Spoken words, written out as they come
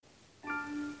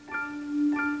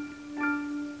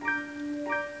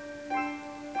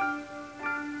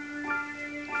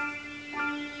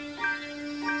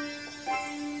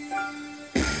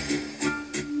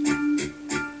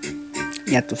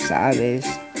Ya tú sabes,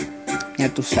 ya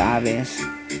tú sabes,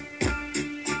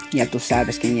 ya tú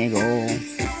sabes quién llegó.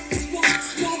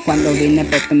 Cuando vine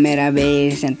por primera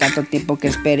vez, en tanto tiempo que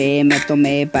esperé, me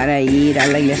tomé para ir a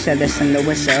la iglesia de St.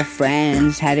 Louis of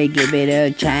Friends. Had to give it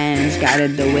a chance, gotta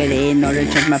do it in order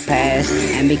to change my past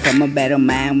and become a better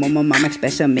man. What my mama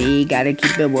expects of me, gotta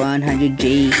keep it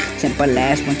 100G, simple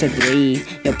last 1, 2, 3.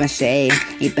 Yo pensé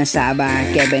y pensaba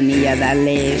que venía a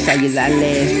darles,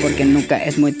 ayudarles, porque nunca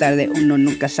es muy tarde, uno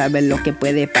nunca sabe lo que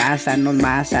puede pasarnos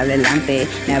más adelante.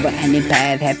 Never any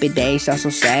path, happy days, also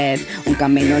sad, un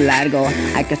camino largo,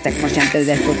 hay que estar consciente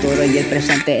del futuro y el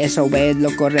presente, eso es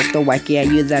lo correcto, hay que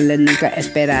ayudarles, nunca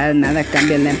esperar nada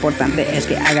cambie, lo importante es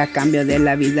que haga cambio de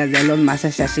la vida de los más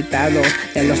necesitados,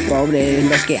 de los pobres,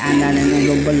 los que andan en un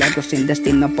rumbo largo sin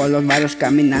destino por los barrios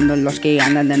caminando, los que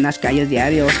andan en las calles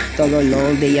diarios, todos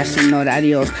los días sin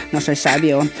horarios. No soy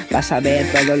sabio, vas a ver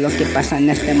todo lo que pasa en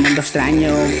este mundo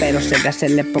extraño, pero sé de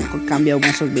hacerle poco cambio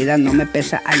en sus vidas, no me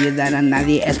pesa ayudar a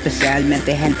nadie,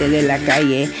 especialmente gente de la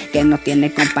calle que no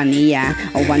tiene compañía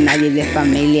o a nadie de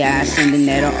familia, sin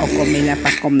dinero o comida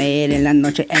para comer en la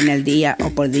noche, en el día o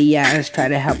por días. Try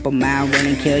to help them out,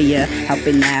 wouldn't kill ya.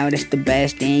 Helping out is the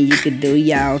best thing you could do,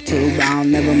 y'all. Too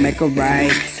wrong, never make a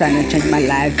right. Trying to change my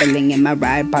life, feeling in my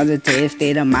right, positive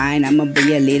state of mind. I'ma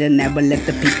be a leader, never let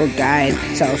the people guide.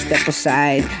 So step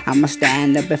aside, I'ma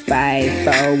stand up and fight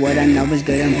for what I know is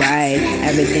good and right.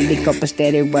 Everything be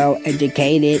copacetic, well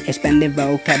educated, expanded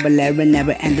vocabulary,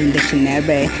 never ending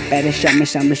dictionary. Better show me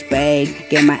some respect,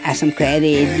 give my ass some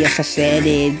credit. Yes, I said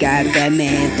it, God damn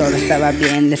it. Todo estaba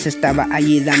bien, les estaba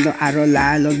ayudando a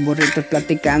rolar los burritos,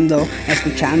 platicando,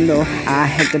 escuchando a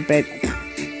gente